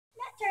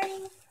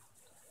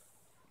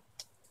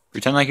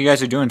Pretend like you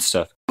guys are doing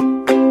stuff.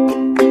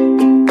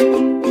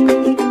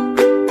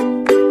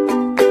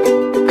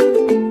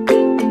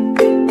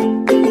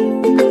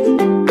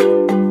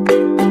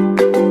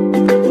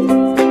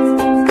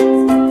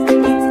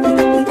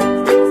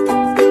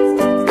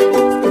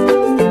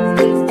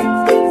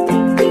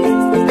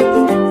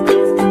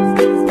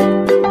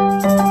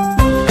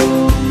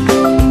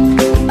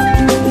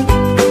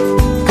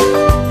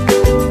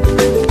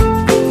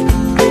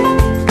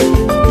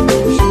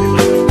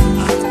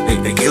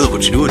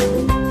 What you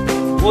doing?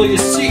 Well, you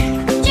see,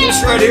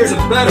 this right here's a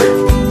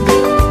better.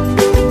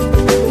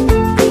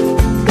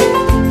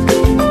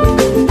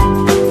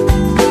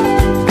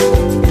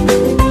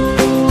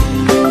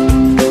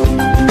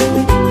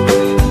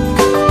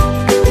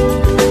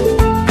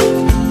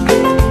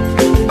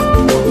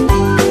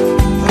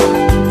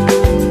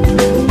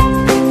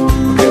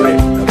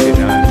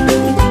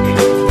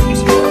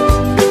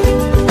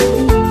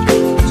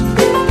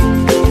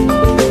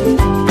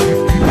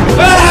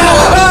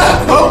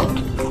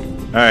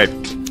 Alright,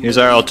 here's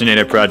our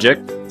alternator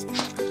project.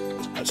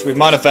 So we've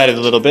modified it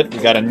a little bit. We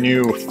got a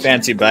new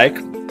fancy bike,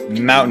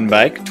 mountain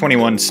bike,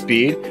 21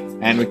 speed,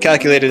 and we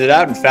calculated it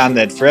out and found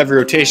that for every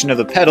rotation of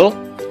the pedal,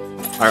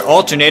 our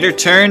alternator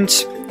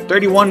turns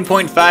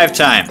 31.5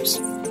 times.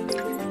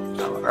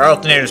 Our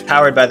alternator is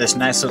powered by this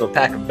nice little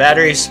pack of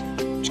batteries,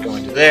 which go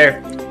into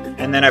there,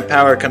 and then our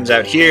power comes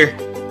out here,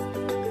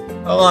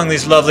 along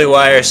these lovely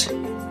wires,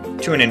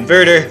 to an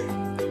inverter,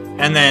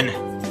 and then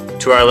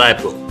to our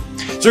Lightbulb.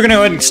 So we're going to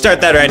go ahead and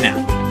start that right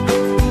now.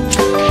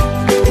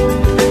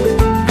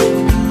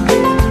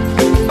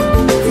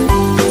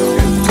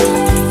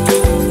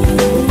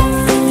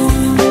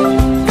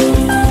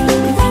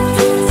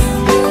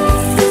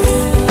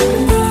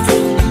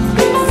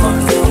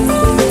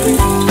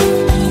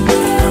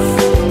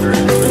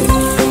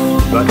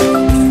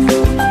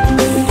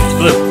 It's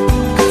blue.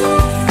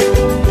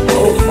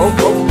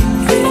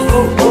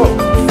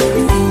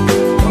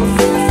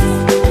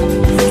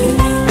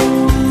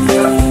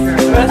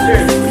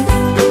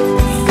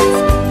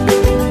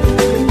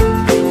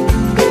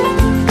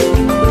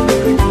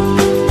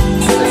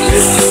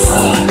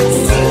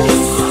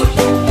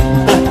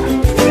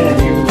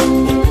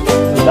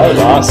 That was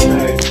awesome.